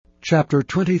Chapter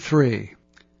 23.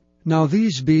 Now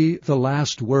these be the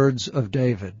last words of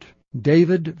David.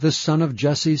 David the son of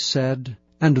Jesse said,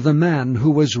 and the man who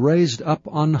was raised up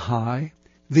on high,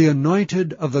 the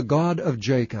anointed of the God of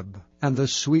Jacob, and the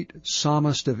sweet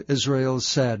psalmist of Israel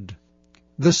said,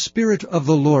 The Spirit of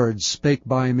the Lord spake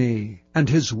by me, and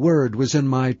his word was in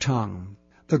my tongue.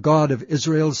 The God of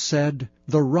Israel said,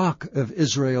 The Rock of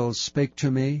Israel spake to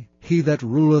me, He that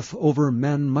ruleth over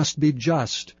men must be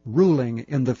just, ruling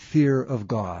in the fear of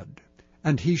God.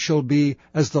 And he shall be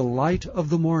as the light of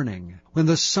the morning, when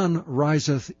the sun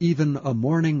riseth, even a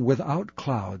morning without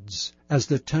clouds, as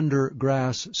the tender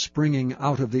grass springing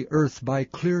out of the earth by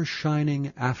clear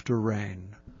shining after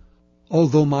rain.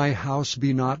 Although my house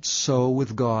be not so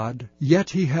with God,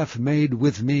 yet he hath made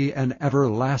with me an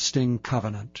everlasting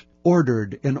covenant,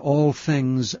 ordered in all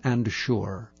things and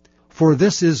sure. For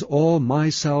this is all my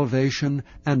salvation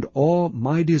and all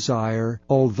my desire,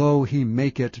 although he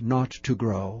make it not to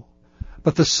grow.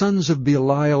 But the sons of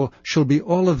Belial shall be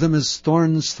all of them as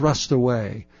thorns thrust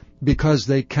away, because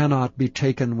they cannot be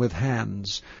taken with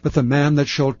hands. But the man that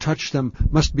shall touch them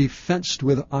must be fenced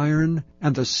with iron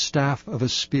and the staff of a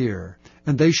spear,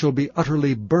 and they shall be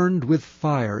utterly burned with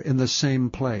fire in the same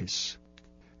place.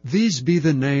 These be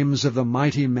the names of the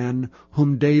mighty men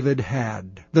whom David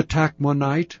had. The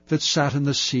Tachmonite that sat in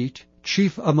the seat,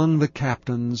 chief among the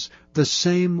captains, the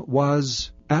same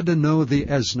was Adonai the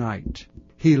Eznite.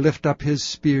 He lift up his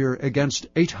spear against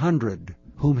 800,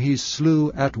 whom he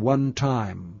slew at one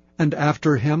time. And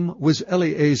after him was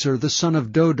Eleazar the son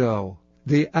of Dodo,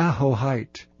 the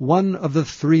Ahohite, one of the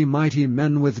 3 mighty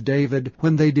men with David,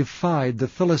 when they defied the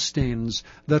Philistines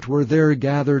that were there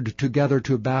gathered together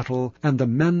to battle, and the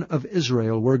men of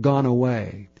Israel were gone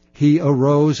away. He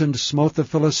arose and smote the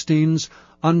Philistines,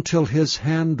 until his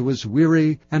hand was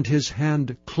weary, and his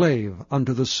hand clave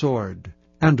unto the sword.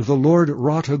 And the Lord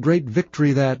wrought a great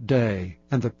victory that day,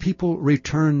 and the people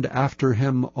returned after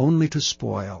him only to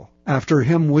spoil. After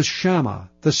him was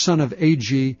Shammah, the son of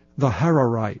Agi, the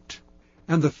Hararite.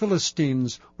 And the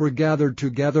Philistines were gathered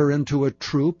together into a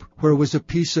troop, where was a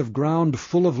piece of ground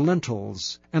full of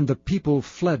lentils. And the people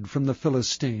fled from the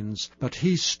Philistines. But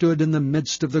he stood in the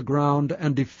midst of the ground,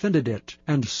 and defended it,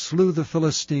 and slew the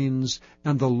Philistines,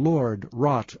 and the Lord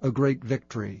wrought a great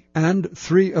victory. And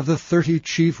 3 of the 30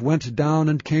 chief went down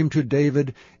and came to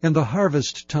David in the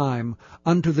harvest time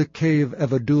unto the cave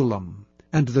of Adullam.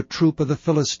 And the troop of the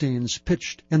Philistines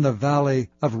pitched in the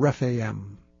valley of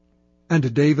Rephaim.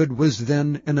 And David was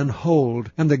then in an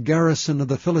hold, and the garrison of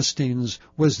the Philistines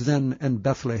was then in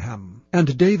Bethlehem.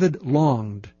 And David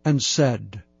longed, and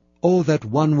said, O that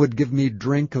one would give me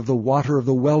drink of the water of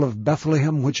the well of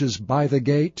Bethlehem, which is by the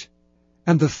gate.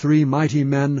 And the 3 mighty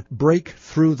men brake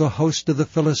through the host of the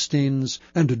Philistines,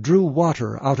 and drew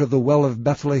water out of the well of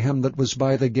Bethlehem that was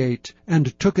by the gate,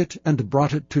 and took it and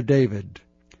brought it to David.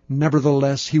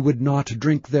 Nevertheless he would not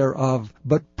drink thereof,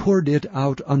 but poured it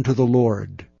out unto the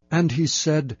Lord. And he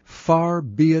said, Far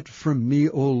be it from me,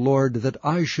 O Lord, that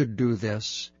I should do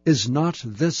this. Is not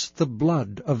this the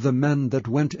blood of the men that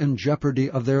went in jeopardy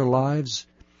of their lives?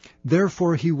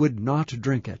 Therefore he would not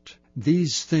drink it.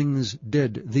 These things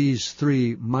did these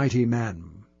 3 mighty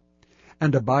men.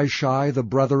 And Abishai, the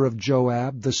brother of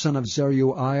Joab, the son of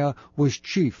Zeruiah, was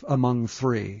chief among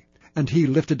 3. And he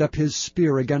lifted up his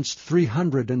spear against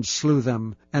 300, and slew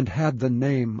them, and had the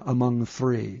name among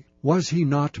 3. Was he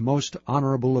not most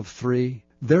honorable of 3?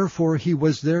 Therefore he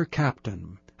was their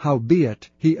captain.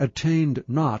 Howbeit he attained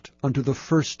not unto the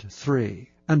first 3.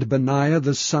 And Benaiah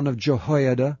the son of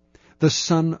Jehoiada, the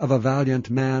son of a valiant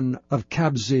man of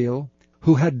Kabzeel,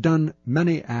 who had done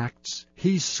many acts,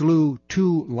 he slew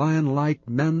 2 lion-like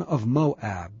men of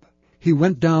Moab. He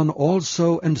went down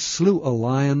also and slew a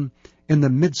lion in the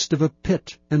midst of a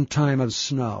pit in time of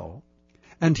snow.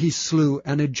 And he slew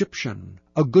an Egyptian,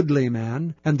 a goodly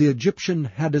man, and the Egyptian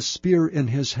had a spear in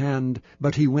his hand,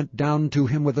 but he went down to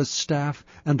him with a staff,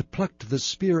 and plucked the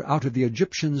spear out of the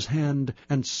Egyptian's hand,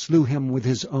 and slew him with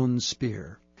his own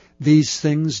spear. These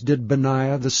things did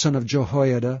Benaiah the son of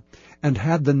Jehoiada, and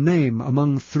had the name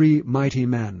among 3 mighty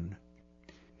men.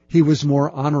 He was more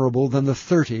honorable than the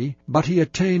 30, but he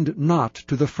attained not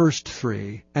to the first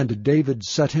 3, and David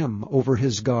set him over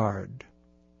his guard.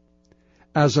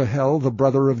 Asahel, the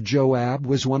brother of Joab,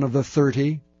 was one of the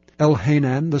 30,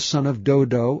 Elhanan, the son of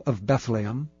Dodo of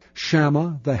Bethlehem,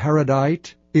 Shammah the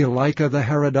Haradite, Elika the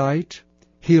Haradite,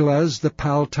 Helez the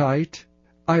Paltite,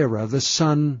 Ira the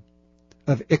son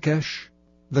of Ikesh,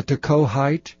 the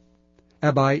Tekohite,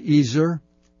 Abiezer,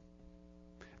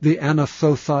 the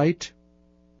Anathothite,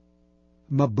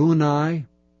 Mabunai,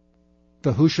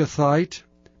 the Hushathite,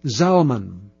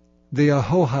 Zalman, the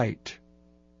Ahohite,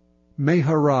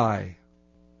 Meharai,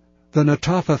 the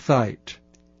Netophathite,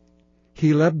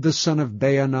 Heleb the son of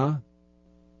Baanah,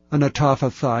 a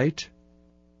Netophathite,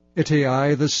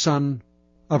 Ittai the son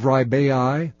of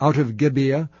Ribai, out of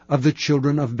Gibeah of the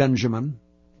children of Benjamin,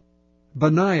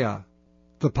 Benaiah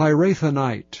the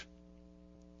Pirathonite,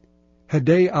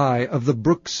 Hedai of the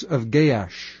brooks of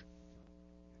Gaash,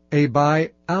 Abi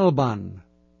Alban,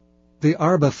 the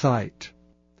Arbathite,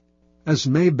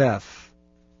 Asmabeth,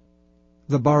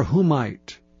 the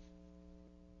Barhumite,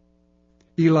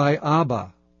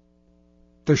 Eliabah,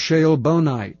 the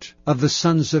Shaalbonite, of the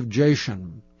sons of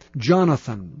Jashan,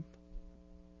 Jonathan,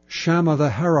 Shammah the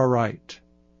Hararite,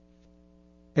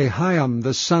 Ahiam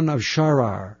the son of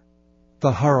Sharar,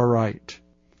 the Hararite,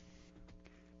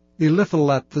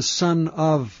 Eliphalet the son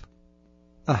of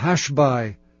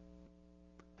Ahashbai,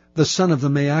 the son of the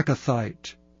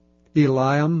Maacathite,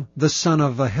 Eliam the son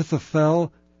of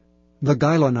Ahithophel, the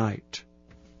Gilonite,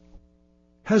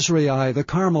 Hezrai the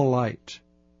Carmelite,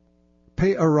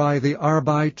 Paarai the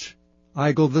Arbite,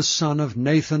 Igel the son of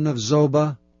Nathan of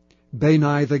Zobah,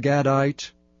 Bani the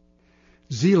Gadite,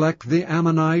 Zelek the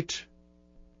Ammonite,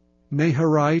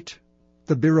 Naharite,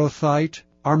 the Beerothite,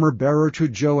 armor-bearer to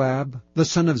Joab, the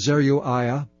son of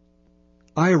Zeruiah,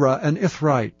 Ira an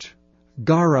Ithrite,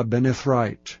 Gareb an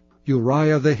Ithrite,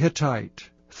 Uriah the Hittite,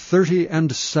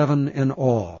 37 in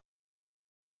all.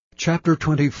 Chapter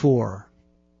 24.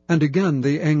 And again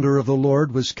the anger of the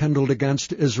Lord was kindled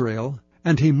against Israel,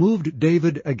 and he moved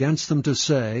David against them to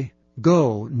say,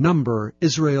 Go, number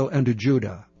Israel and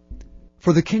Judah.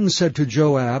 For the king said to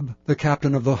Joab, the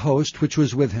captain of the host which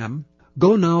was with him,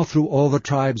 Go now through all the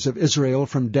tribes of Israel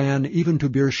from Dan even to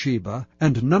Beersheba,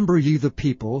 and number ye the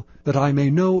people, that I may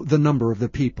know the number of the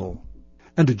people.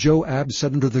 And Joab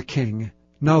said unto the king,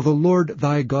 Now the Lord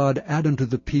thy God add unto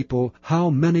the people how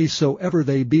many soever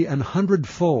they be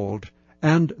 100-fold,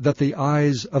 and that the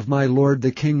eyes of my lord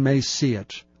the king may see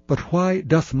it. But why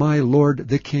doth my lord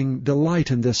the king delight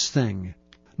in this thing?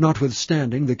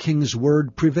 Notwithstanding, the king's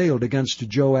word prevailed against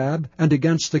Joab and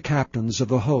against the captains of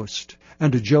the host.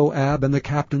 And Joab and the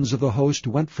captains of the host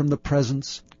went out from the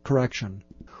presence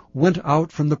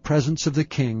of the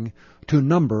king to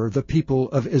number the people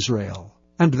of Israel.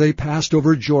 And they passed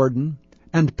over Jordan,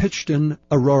 and pitched in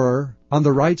Aroer, on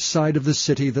the right side of the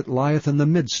city that lieth in the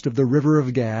midst of the river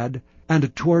of Gad,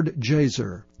 and toward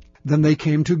Jazer. Then they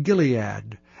came to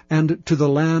Gilead, and to the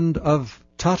land of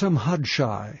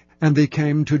Tatam-Hadshai, and they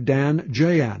came to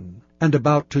Dan-Jaan, and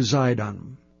about to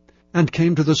Zidon, and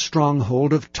came to the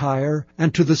stronghold of Tyre,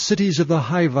 and to the cities of the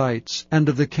Hivites and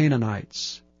of the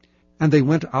Canaanites. And they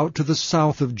went out to the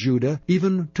south of Judah,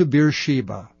 even to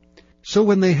Beersheba. So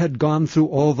when they had gone through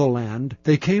all the land,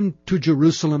 they came to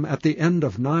Jerusalem at the end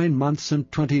of 9 months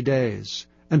and 20 days.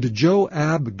 And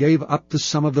Joab gave up the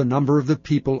sum of the number of the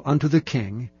people unto the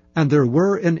king, and there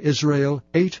were in Israel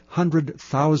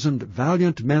 800,000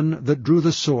 valiant men that drew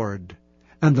the sword,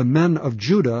 and the men of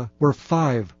Judah were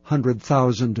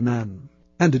 500,000 men.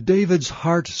 And David's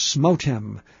heart smote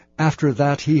him, after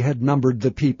that he had numbered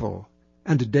the people.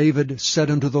 And David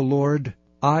said unto the Lord,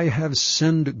 I have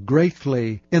sinned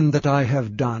greatly in that I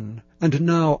have done. And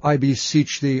now I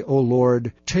beseech thee, O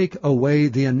Lord, take away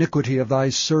the iniquity of thy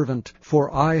servant,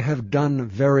 for I have done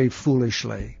very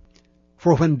foolishly.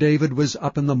 For when David was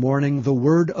up in the morning, the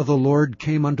word of the Lord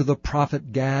came unto the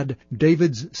prophet Gad,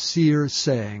 David's seer,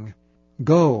 saying,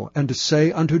 Go and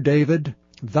say unto David,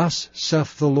 Thus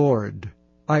saith the Lord,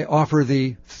 I offer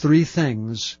thee 3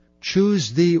 things.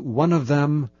 Choose thee one of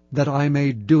them, that I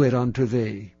may do it unto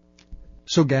thee.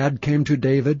 So Gad came to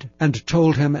David, and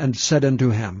told him, and said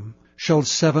unto him, Shall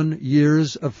 7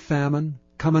 years of famine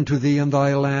come unto thee in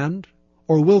thy land?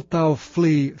 Or wilt thou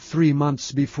flee 3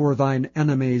 months before thine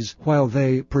enemies, while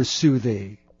they pursue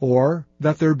thee? Or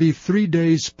that there be 3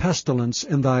 days' pestilence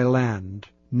in thy land?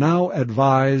 Now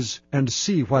advise, and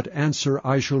see what answer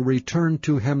I shall return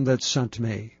to him that sent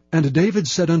me. And David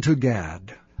said unto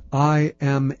Gad, I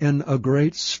am in a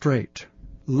great strait.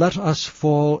 Let us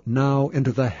fall now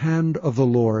into the hand of the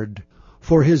Lord,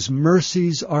 for his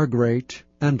mercies are great,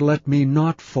 and let me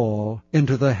not fall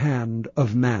into the hand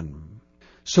of men.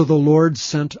 So the Lord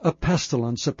sent a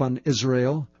pestilence upon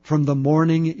Israel from the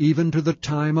morning even to the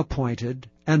time appointed,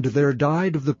 and there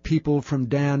died of the people from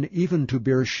Dan even to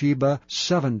Beersheba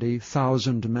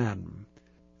 70,000 men.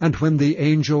 And when the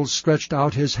angel stretched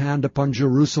out his hand upon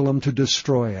Jerusalem to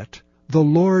destroy it, the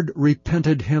Lord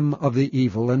repented him of the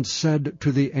evil, and said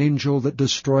to the angel that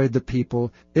destroyed the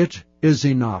people, It is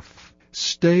enough.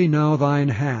 Stay now thine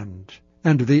hand.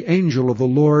 And the angel of the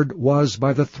Lord was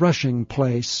by the threshing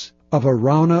place of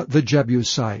Araunah the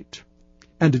Jebusite.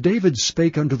 And David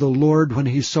spake unto the Lord when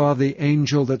he saw the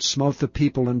angel that smote the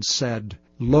people, and said,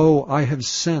 Lo, I have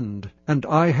sinned, and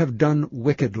I have done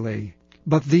wickedly.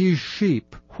 But these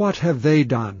sheep, what have they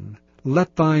done?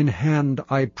 Let thine hand,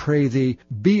 I pray thee,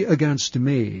 be against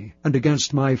me, and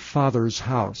against my father's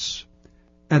house.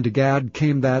 And Gad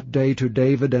came that day to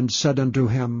David, and said unto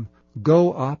him,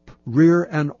 Go up, rear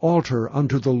an altar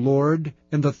unto the Lord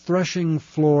in the threshing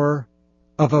floor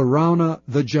of Araunah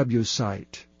the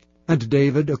Jebusite. And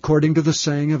David, according to the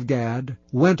saying of Gad,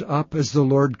 went up as the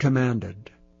Lord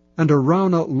commanded. And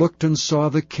Araunah looked and saw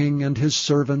the king and his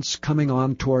servants coming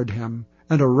on toward him.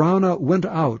 And Araunah went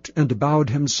out and bowed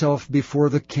himself before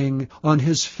the king on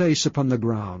his face upon the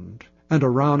ground. And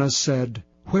Araunah said,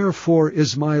 Wherefore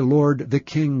is my lord the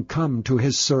king come to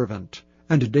his servant?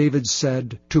 And David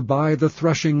said, To buy the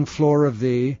threshing floor of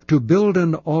thee, to build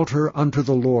an altar unto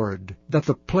the Lord, that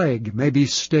the plague may be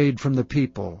stayed from the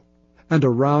people. And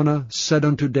Araunah said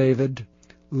unto David,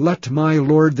 Let my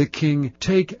lord the king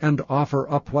take and offer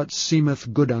up what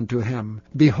seemeth good unto him.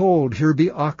 Behold, here be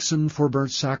oxen for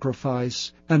burnt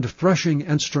sacrifice, and threshing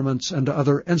instruments, and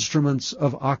other instruments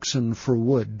of oxen for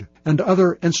wood, and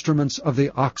other instruments of the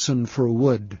oxen for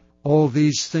wood. All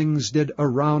these things did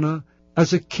Araunah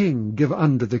as a king give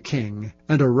unto the king.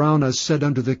 And Araunah said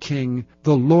unto the king,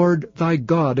 The Lord thy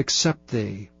God accept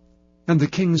thee. And the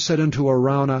king said unto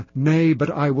Araunah, Nay,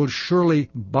 but I will surely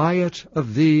buy it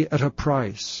of thee at a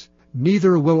price.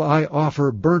 Neither will I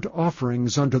offer burnt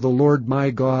offerings unto the Lord my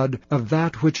God of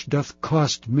that which doth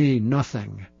cost me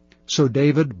nothing. So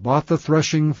David bought the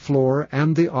threshing floor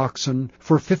and the oxen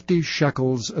for 50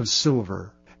 shekels of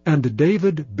silver. And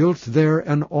David built there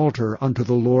an altar unto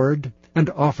the Lord, and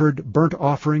offered burnt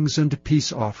offerings and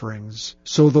peace offerings.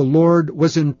 So the Lord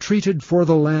was entreated for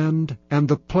the land, and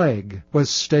the plague was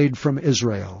stayed from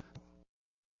Israel.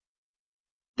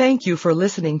 Thank you for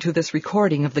listening to this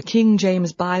recording of the King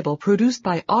James Bible produced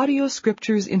by Audio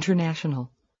Scriptures International.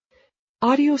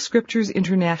 Audio Scriptures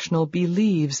International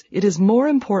believes it is more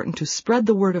important to spread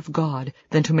the Word of God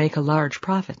than to make a large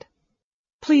profit.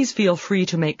 Please feel free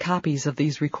to make copies of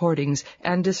these recordings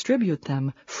and distribute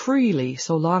them freely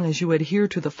so long as you adhere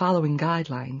to the following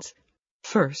guidelines.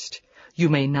 First, you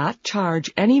may not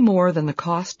charge any more than the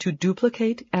cost to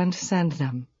duplicate and send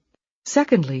them.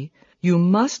 Secondly, you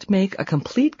must make a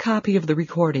complete copy of the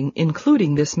recording,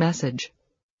 including this message.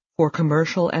 For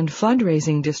commercial and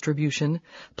fundraising distribution,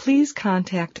 please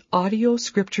contact Audio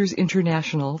Scriptures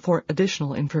International for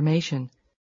additional information.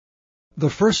 The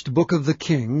first book of the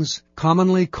Kings,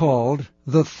 commonly called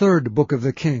the third book of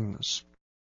the Kings.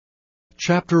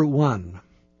 Chapter 1.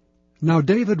 Now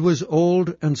David was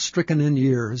old and stricken in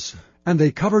years, and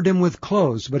they covered him with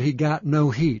clothes, but he gat no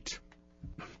heat.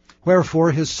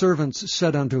 Wherefore his servants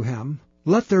said unto him,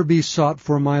 Let there be sought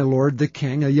for my lord the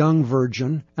king a young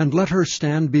virgin, and let her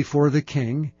stand before the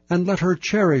king, and let her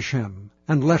cherish him,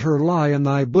 and let her lie in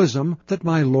thy bosom, that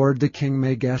my lord the king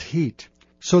may get heat.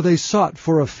 So they sought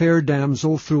for a fair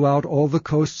damsel throughout all the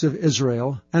coasts of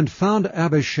Israel, and found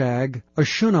Abishag, a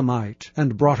Shunammite,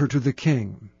 and brought her to the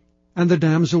king. And the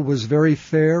damsel was very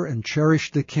fair, and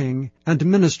cherished the king, and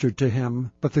ministered to him,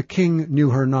 but the king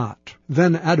knew her not.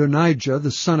 Then Adonijah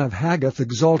the son of Haggith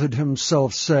exalted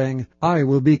himself, saying, I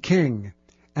will be king.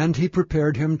 And he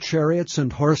prepared him chariots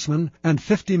and horsemen, and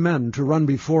 50 men to run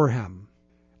before him.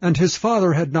 And his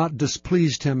father had not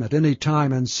displeased him at any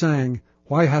time in saying,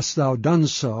 Why hast thou done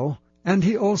so? And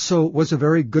he also was a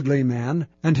very goodly man,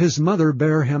 and his mother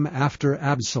bare him after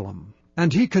Absalom.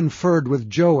 And he conferred with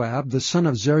Joab the son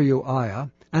of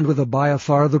Zeruiah, and with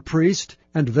Abiathar the priest,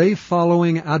 and they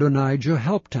following Adonijah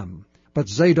helped him. But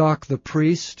Zadok the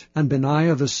priest, and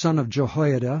Benaiah the son of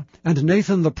Jehoiada, and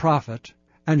Nathan the prophet,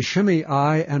 and Shimei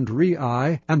and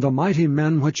Rei, and the mighty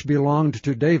men which belonged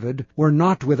to David, were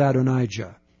not with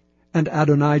Adonijah. And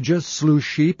Adonijah slew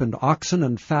sheep and oxen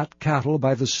and fat cattle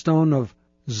by the stone of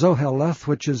Zoheleth,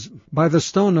 which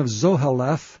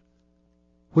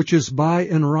is by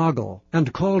Enrogel,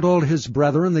 and called all his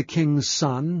brethren the king's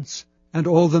sons, and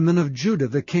all the men of Judah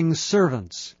the king's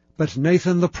servants. But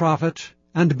Nathan the prophet,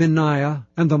 and Benaiah,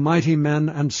 and the mighty men,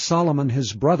 and Solomon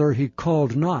his brother he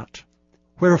called not.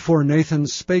 Wherefore Nathan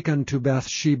spake unto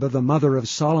Bathsheba the mother of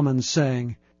Solomon,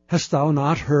 saying, Hast thou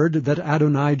not heard that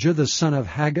Adonijah the son of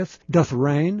Haggith doth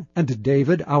reign, and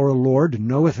David our Lord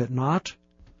knoweth it not?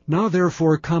 Now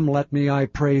therefore come, let me, I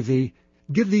pray thee,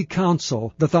 give thee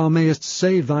counsel, that thou mayest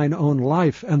save thine own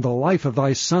life, and the life of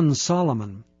thy son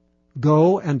Solomon.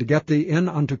 Go and get thee in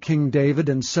unto King David,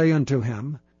 and say unto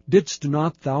him, Didst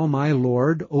not thou, my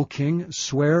lord, O king,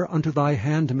 swear unto thy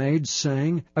handmaid,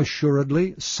 saying,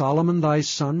 Assuredly Solomon thy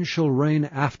son shall reign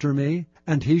after me,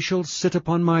 and he shall sit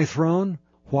upon my throne?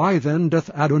 Why then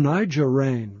doth Adonijah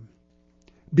reign?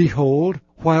 Behold,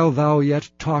 while thou yet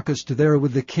talkest there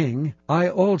with the king, I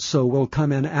also will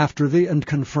come in after thee, and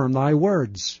confirm thy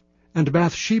words. And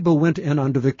Bathsheba went in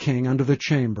unto the king unto the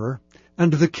chamber,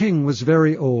 and the king was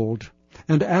very old.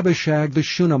 And Abishag the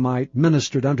Shunammite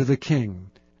ministered unto the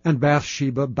king. And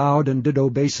Bathsheba bowed and did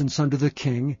obeisance unto the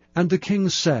king. And the king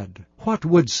said, What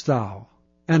wouldst thou?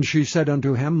 And she said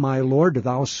unto him, My lord,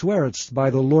 thou swearest by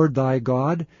the Lord thy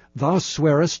God, thou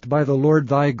swearest by the Lord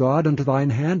thy God unto thine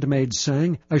handmaid,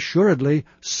 saying, Assuredly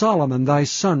Solomon thy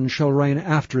son shall reign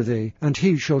after thee, and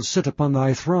he shall sit upon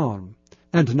thy throne.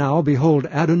 And now, behold,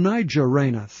 Adonijah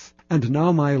reigneth. And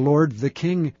now, my lord the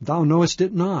king, thou knowest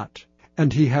it not.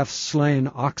 And he hath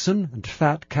slain oxen, and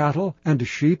fat cattle, and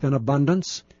sheep in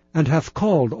abundance, and hath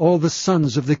called all the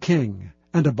sons of the king,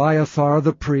 and Abiathar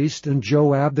the priest, and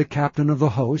Joab the captain of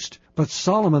the host, but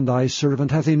Solomon thy servant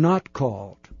hath he not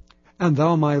called. And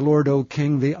thou, my lord, O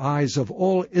king, the eyes of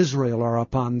all Israel are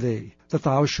upon thee, that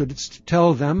thou shouldest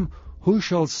tell them who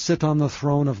shall sit on the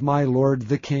throne of my lord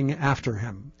the king after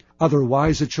him.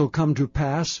 Otherwise it shall come to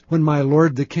pass, when my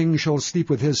lord the king shall sleep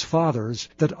with his fathers,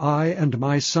 that I and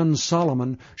my son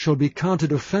Solomon shall be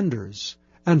counted offenders.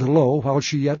 And lo, while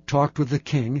she yet talked with the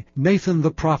king, Nathan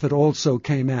the prophet also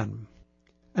came in.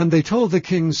 And they told the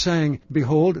king, saying,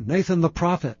 Behold, Nathan the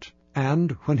prophet.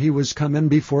 And when he was come in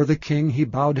before the king, he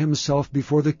bowed himself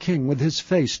before the king with his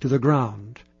face to the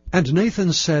ground. And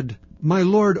Nathan said, My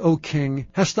lord, O king,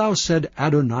 hast thou said,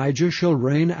 Adonijah shall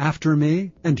reign after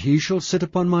me, and he shall sit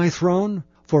upon my throne?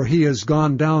 For he is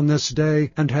gone down this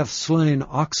day, and hath slain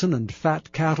oxen and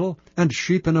fat cattle, and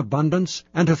sheep in abundance,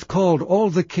 and hath called all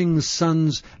the king's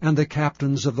sons, and the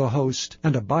captains of the host,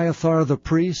 and Abiathar the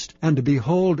priest, and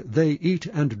behold, they eat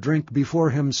and drink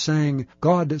before him, saying,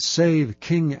 God save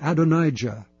King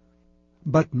Adonijah.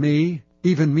 But me,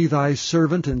 even me thy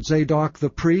servant, and Zadok the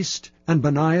priest, and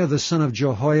Benaiah the son of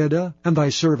Jehoiada, and thy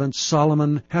servant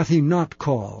Solomon, hath he not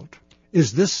called.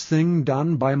 Is this thing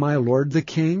done by my lord the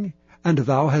king? And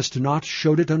thou hast not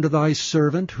showed it unto thy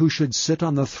servant, who should sit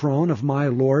on the throne of my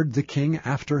lord the king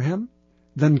after him?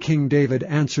 Then King David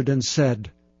answered and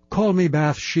said, Call me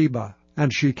Bathsheba.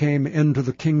 And she came into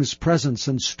the king's presence,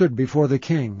 and stood before the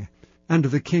king. And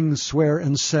the king sware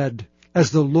and said,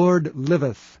 As the Lord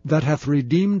liveth, that hath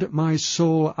redeemed my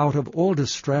soul out of all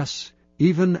distress,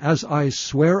 even as I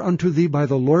swear unto thee by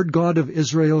the Lord God of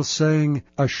Israel, saying,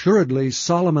 Assuredly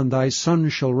Solomon thy son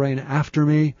shall reign after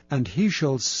me, and he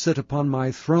shall sit upon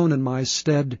my throne in my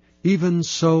stead, even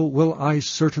so will I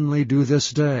certainly do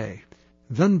this day.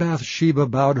 Then Bathsheba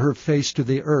bowed her face to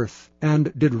the earth,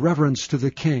 and did reverence to the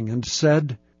king, and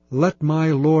said, Let my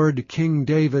lord King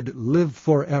David live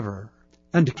forever.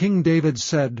 And King David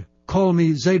said, Call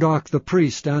me Zadok the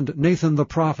priest, and Nathan the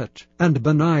prophet, and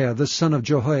Benaiah the son of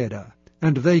Jehoiada.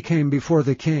 And they came before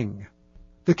the king.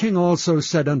 The king also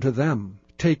said unto them,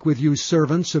 Take with you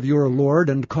servants of your lord,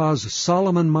 and cause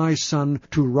Solomon my son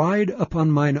to ride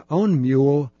upon mine own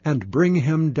mule, and bring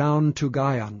him down to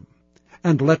Gihon.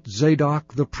 And let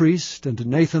Zadok the priest, and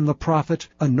Nathan the prophet,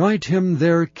 anoint him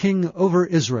their king over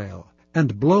Israel.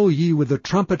 And blow ye with the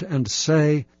trumpet, and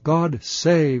say, God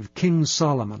save King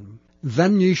Solomon.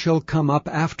 Then ye shall come up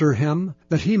after him,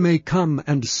 that he may come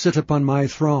and sit upon my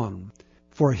throne.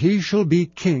 For he shall be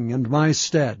king in my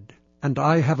stead, and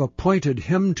I have appointed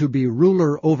him to be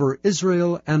ruler over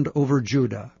Israel and over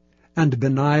Judah. And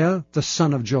Benaiah the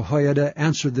son of Jehoiada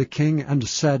answered the king, and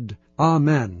said,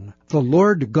 Amen. The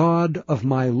Lord God of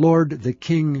my lord the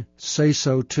king say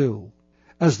so too.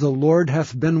 As the Lord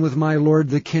hath been with my lord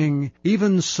the king,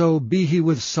 even so be he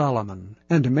with Solomon,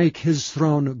 and make his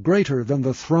throne greater than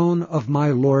the throne of my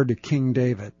lord King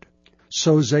David.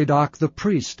 So Zadok the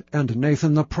priest, and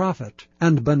Nathan the prophet,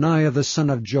 and Benaiah the son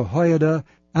of Jehoiada,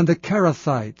 and the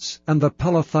Kerethites, and the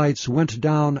Pelethites went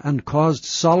down, and caused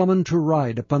Solomon to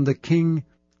ride upon King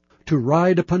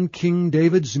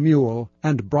David's mule,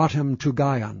 and brought him to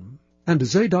Gihon. And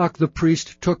Zadok the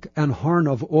priest took an horn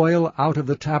of oil out of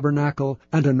the tabernacle,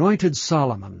 and anointed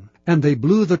Solomon. And they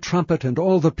blew the trumpet, and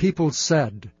all the people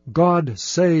said, God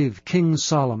save King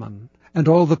Solomon. And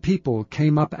all the people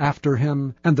came up after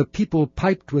him, and the people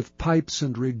piped with pipes,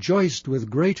 and rejoiced with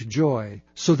great joy,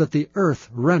 so that the earth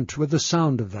rent with the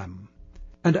sound of them.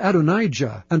 And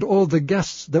Adonijah and all the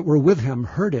guests that were with him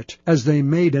heard it, as they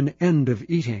made an end of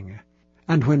eating.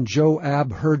 And when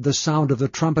Joab heard the sound of the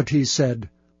trumpet, he said,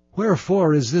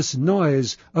 Wherefore is this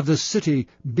noise of the city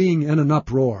being in an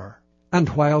uproar? And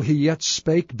while he yet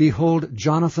spake, behold,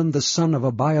 Jonathan the son of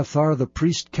Abiathar the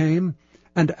priest came,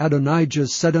 and Adonijah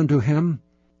said unto him,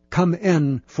 Come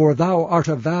in, for thou art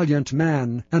a valiant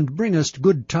man, and bringest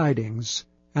good tidings.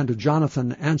 And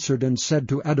Jonathan answered and said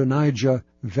to Adonijah,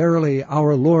 Verily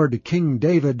our lord King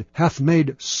David hath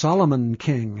made Solomon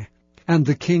king. And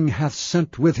the king hath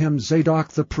sent with him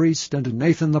Zadok the priest, and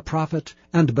Nathan the prophet,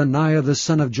 and Benaiah the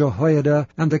son of Jehoiada,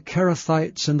 and the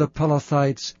Kerethites and the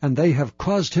Pelethites, and they have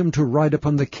caused him to ride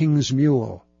upon the king's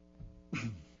mule.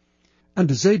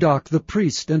 And Zadok the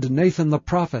priest and Nathan the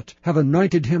prophet have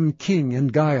anointed him king in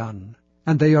Gihon.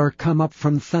 And they are come up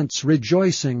from thence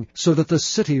rejoicing, so that the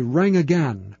city rang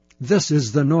again. This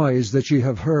is the noise that ye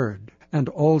have heard. And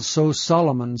also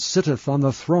Solomon sitteth on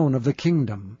the throne of the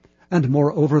kingdom. And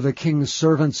moreover the king's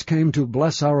servants came to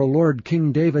bless our lord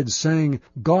King David, saying,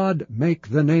 God make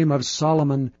the name of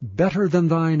Solomon better than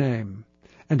thy name,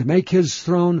 and make his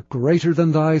throne greater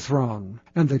than thy throne.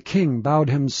 And the king bowed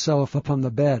himself upon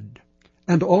the bed.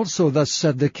 And also thus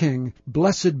said the king,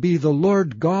 Blessed be the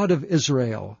Lord God of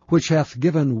Israel, which hath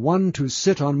given one to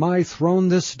sit on my throne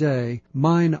this day,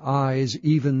 mine eyes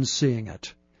even seeing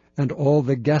it. And all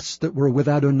the guests that were with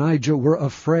Adonijah were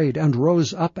afraid, and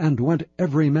rose up, and went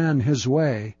every man his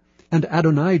way. And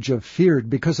Adonijah feared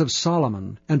because of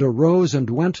Solomon, and arose and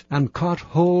went, and caught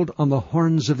hold on the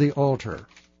horns of the altar.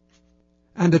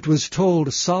 And it was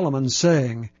told Solomon,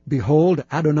 saying, Behold,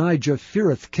 Adonijah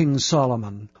feareth King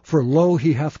Solomon. For lo,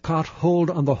 he hath caught hold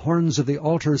on the horns of the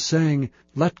altar, saying,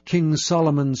 Let King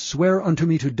Solomon swear unto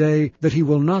me today that he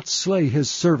will not slay his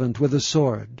servant with the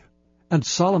sword. And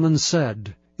Solomon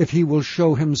said, If he will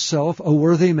show himself a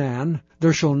worthy man,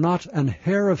 there shall not an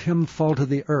hair of him fall to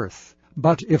the earth.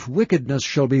 But if wickedness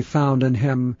shall be found in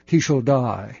him, he shall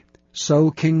die.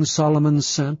 So King Solomon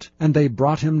sent, and they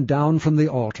brought him down from the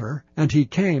altar, and he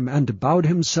came and bowed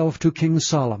himself to King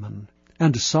Solomon.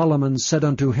 And Solomon said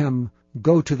unto him,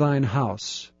 Go to thine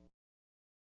house.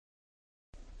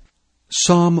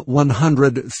 Psalm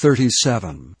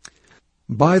 137.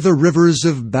 By the rivers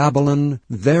of Babylon,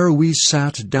 there we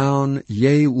sat down,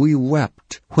 yea, we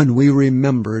wept, when we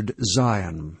remembered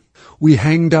Zion. We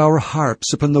hanged our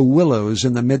harps upon the willows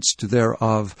in the midst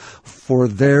thereof, for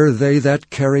there they that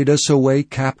carried us away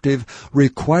captive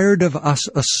required of us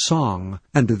a song,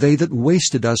 and they that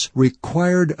wasted us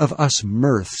required of us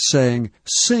mirth, saying,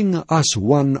 Sing us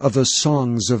one of the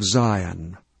songs of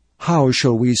Zion. How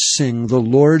shall we sing the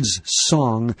Lord's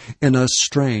song in a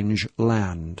strange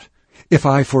land? If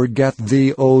I forget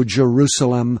thee, O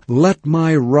Jerusalem, let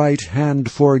my right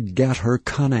hand forget her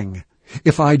cunning.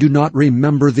 If I do not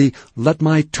remember thee, let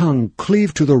my tongue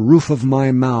cleave to the roof of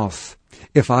my mouth.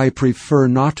 If I prefer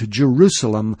not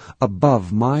Jerusalem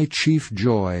above my chief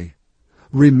joy.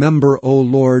 Remember, O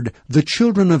Lord, the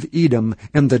children of Edom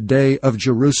in the day of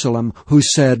Jerusalem, who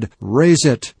said, raise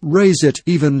it,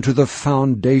 even to the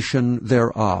foundation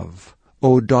thereof.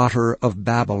 O daughter of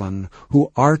Babylon,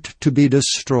 who art to be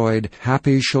destroyed,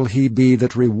 happy shall he be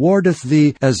that rewardeth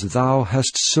thee as thou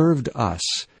hast served us.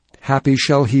 Happy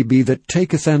shall he be that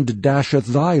taketh and dasheth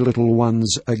thy little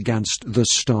ones against the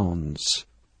stones.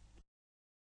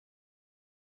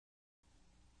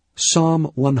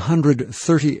 Psalm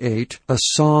 138, a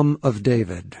psalm of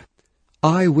David.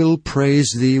 I will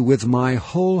praise thee with my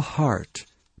whole heart.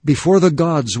 Before the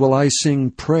gods will I sing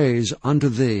praise unto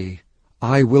thee.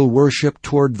 I will worship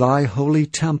toward thy holy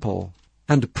temple,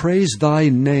 and praise thy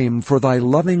name for thy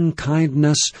loving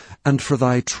kindness and for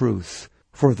thy truth.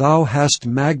 For thou hast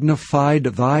magnified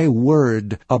thy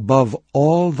word above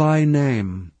all thy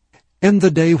name. In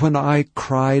the day when I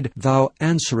cried, thou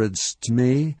answeredst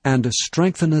me, and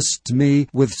strengthenedst me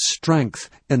with strength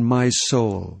in my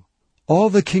soul.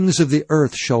 All the kings of the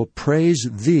earth shall praise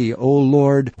thee, O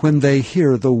Lord, when they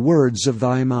hear the words of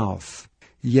thy mouth.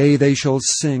 Yea, they shall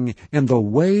sing in the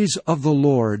ways of the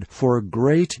Lord, for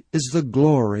great is the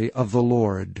glory of the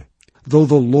Lord. Though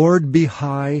the Lord be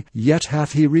high, yet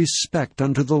hath he respect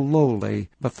unto the lowly,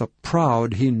 but the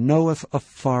proud he knoweth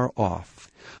afar off.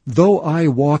 Though I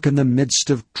walk in the midst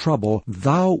of trouble,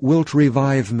 thou wilt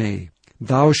revive me.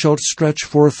 Thou shalt stretch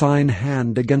forth thine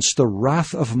hand against the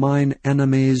wrath of mine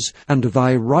enemies, and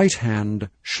thy right hand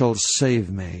shall save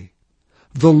me.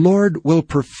 The Lord will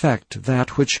perfect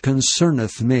that which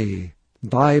concerneth me.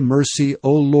 Thy mercy,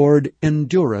 O Lord,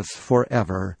 endureth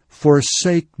forever.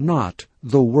 Forsake not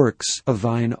the works of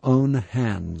thine own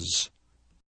hands.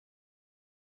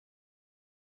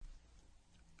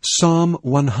 Psalm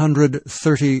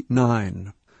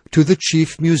 139. To the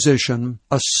chief musician,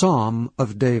 a psalm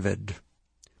of David.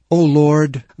 O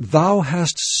Lord, thou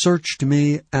hast searched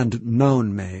me and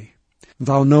known me.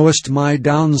 Thou knowest my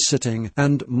downsitting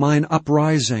and mine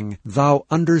uprising. Thou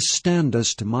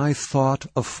understandest my thought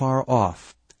afar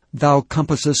off. Thou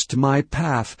compassest my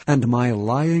path and my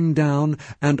lying down,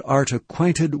 and art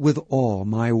acquainted with all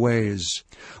my ways.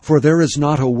 For there is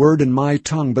not a word in my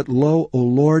tongue, but lo, O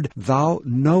Lord, thou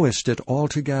knowest it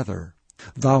altogether.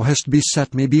 Thou hast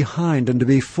beset me behind and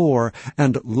before,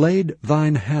 and laid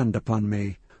thine hand upon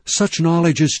me. Such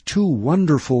knowledge is too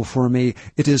wonderful for me.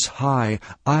 It is high.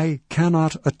 I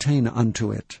cannot attain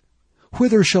unto it.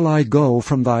 Whither shall I go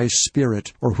from thy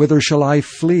spirit, or whither shall I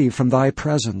flee from thy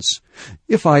presence?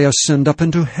 If I ascend up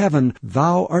into heaven,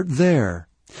 thou art there.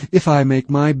 If I make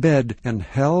my bed in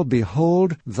hell,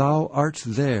 behold, thou art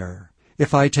there.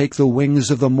 If I take the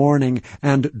wings of the morning,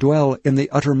 and dwell in the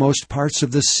uttermost parts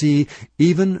of the sea,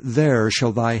 even there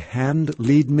shall thy hand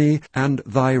lead me, and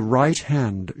thy right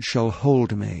hand shall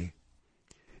hold me.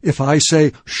 If I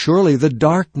say, surely the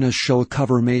darkness shall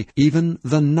cover me, even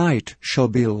the night shall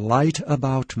be light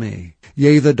about me.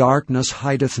 Yea, the darkness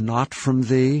hideth not from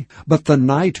thee, but the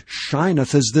night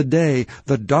shineth as the day.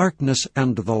 The darkness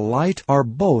and the light are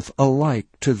both alike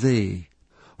to thee.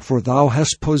 For thou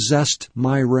hast possessed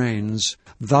my reins.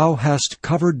 Thou hast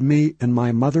covered me in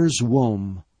my mother's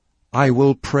womb. I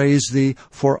will praise thee,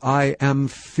 for I am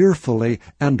fearfully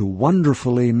and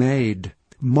wonderfully made.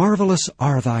 Marvelous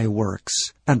are thy works,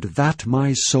 and that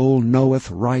my soul knoweth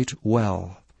right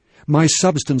well. My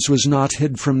substance was not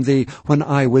hid from thee when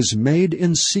I was made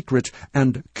in secret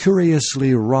and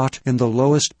curiously wrought in the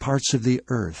lowest parts of the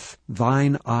earth.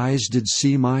 Thine eyes did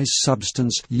see my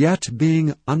substance, yet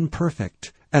being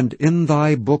unperfect. And in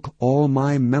thy book all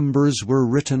my members were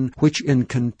written, which in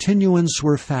continuance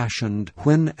were fashioned,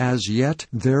 when as yet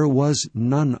there was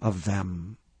none of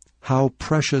them. How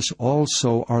precious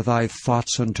also are thy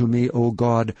thoughts unto me, O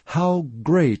God! How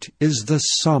great is the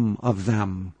sum of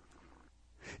them!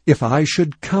 If I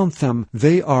should count them,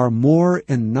 they are more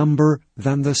in number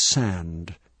than the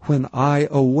sand. When I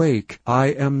awake, I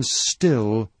am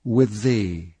still with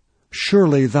thee.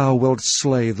 Surely thou wilt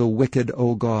slay the wicked,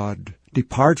 O God.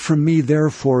 Depart from me,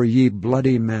 therefore, ye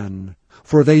bloody men.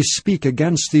 For they speak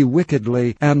against thee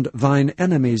wickedly, and thine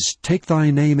enemies take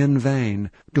thy name in vain.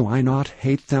 Do I not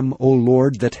hate them, O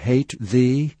Lord, that hate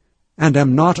thee? And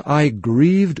am not I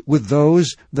grieved with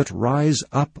those that rise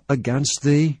up against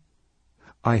thee?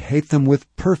 I hate them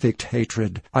with perfect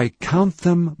hatred. I count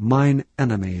them mine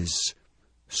enemies.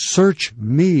 Search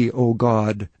me, O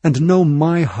God, and know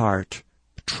my heart.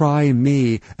 Try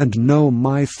me, and know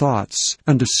my thoughts,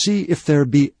 and see if there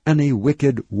be any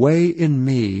wicked way in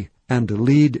me, and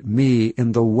lead me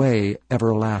in the way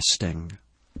everlasting.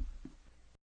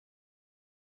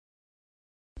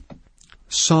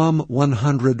 Psalm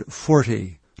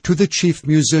 140. To the chief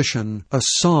musician, a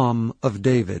psalm of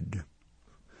David.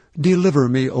 Deliver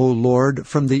me, O Lord,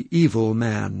 from the evil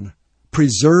man.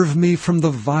 Preserve me from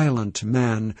the violent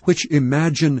man, which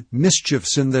imagine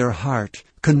mischiefs in their heart.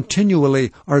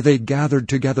 Continually are they gathered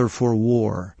together for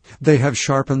war. They have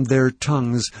sharpened their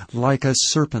tongues like a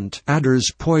serpent. Adder's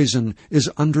poison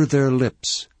is under their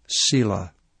lips.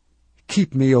 Selah.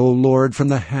 Keep me, O Lord, from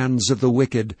the hands of the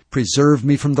wicked. Preserve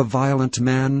me from the violent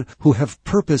man, who have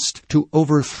purposed to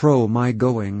overthrow my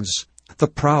goings. The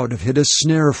proud have hid a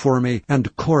snare for me,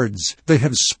 and cords. They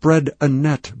have spread a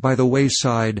net by the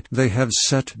wayside. They have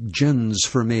set gins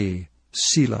for me.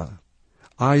 Selah.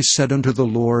 I said unto the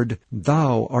Lord,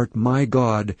 Thou art my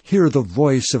God. Hear the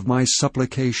voice of my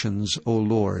supplications, O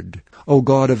Lord. O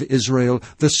God of Israel,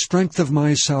 the strength of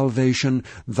my salvation,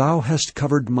 Thou hast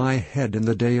covered my head in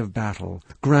the day of battle.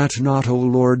 Grant not, O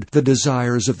Lord, the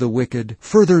desires of the wicked.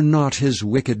 Further not his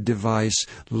wicked device,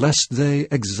 lest they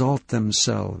exalt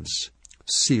themselves.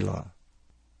 Selah.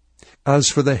 As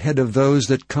for the head of those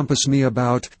that compass me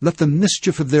about, let the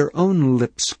mischief of their own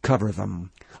lips cover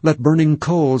them. Let burning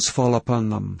coals fall upon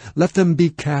them. Let them be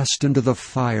cast into the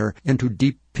fire, into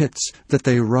deep pits, that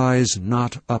they rise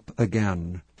not up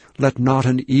again. Let not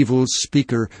an evil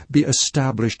speaker be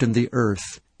established in the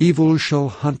earth. Evil shall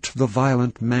hunt the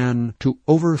violent man to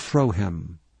overthrow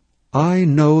him. I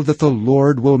know that the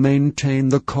Lord will maintain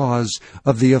the cause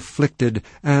of the afflicted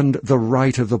and the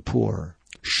right of the poor.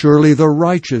 Surely the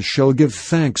righteous shall give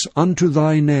thanks unto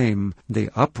thy name.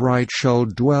 The upright shall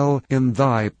dwell in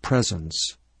thy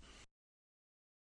presence.